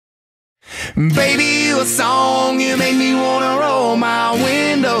Baby, a song you make me wanna roll my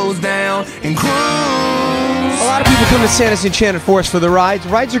windows down and cruise. A lot of people come to Santa's Enchanted Forest for the rides.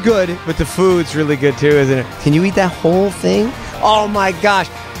 Rides are good, but the food's really good too, isn't it? Can you eat that whole thing? Oh my gosh.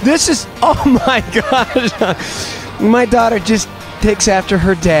 This is, oh my gosh. My daughter just takes after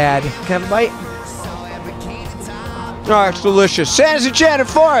her dad. Can I have a bite? Oh, it's delicious. Santa's Enchanted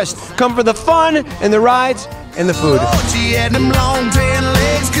Forest. Come for the fun and the rides and the food. She had them long tan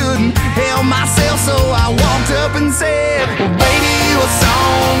legs, couldn't help myself, so I walked up and said, well, baby, you a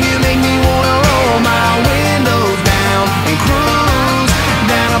song, you make me wanna roll my windows down and cruise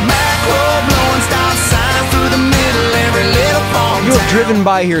down a back road, blowing stop signs through the middle, every little farm. You have driven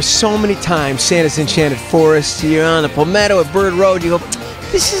by here so many times, Santa's Enchanted Forest. You're on the Palmetto at Bird Road. You go,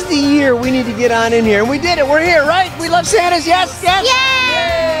 this is the year we need to get on in here. And we did it. We're here, right? We love Santa's. Yes? Yes?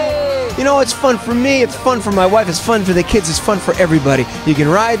 Yay! You know, it's fun for me. It's fun for my wife. It's fun for the kids. It's fun for everybody. You can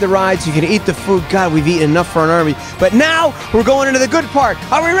ride the rides. You can eat the food. God, we've eaten enough for an army. But now we're going into the good part.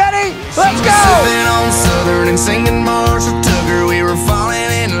 Are we ready? Let's go! Sipping on Southern and singing Marshall Tucker. We were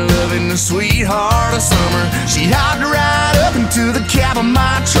falling in love in the sweetheart of summer. She hopped right up into the cab of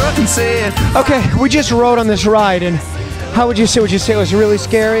my truck and said, Okay, we just rode on this ride, and how would you say? Would you say it was really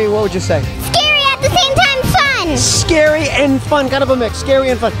scary? What would you say? Scary at the same time fun. Scary and fun, kind of a mix. Scary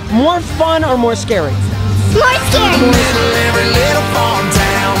and fun. More fun or more scary? More scary. middle every little farm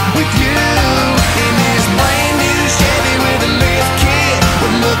town with you in this brand new Chevy with a lift kit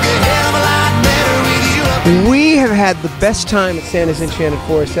would look a hell of a lot better with you up. We have had the best time at Santa's Enchanted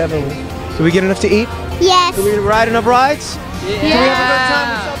Forest, haven't we? Did we get enough to eat? Yes. Did we ride enough rides? Yeah. Did we have a good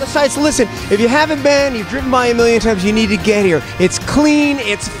time? We saw the sights. Listen, if you haven't been, you've driven by a million times, you need to get here. It's clean,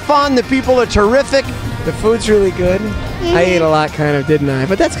 it's fun, the people are terrific, the food's really good. I ate a lot, kind of, didn't I?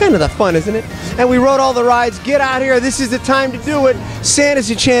 But that's kind of the fun, isn't it? And we rode all the rides. Get out here. This is the time to do it. Santa's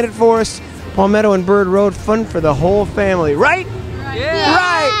Enchanted Forest, Palmetto and Bird Road, fun for the whole family, right? Yeah.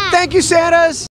 Right. Thank you, Santas.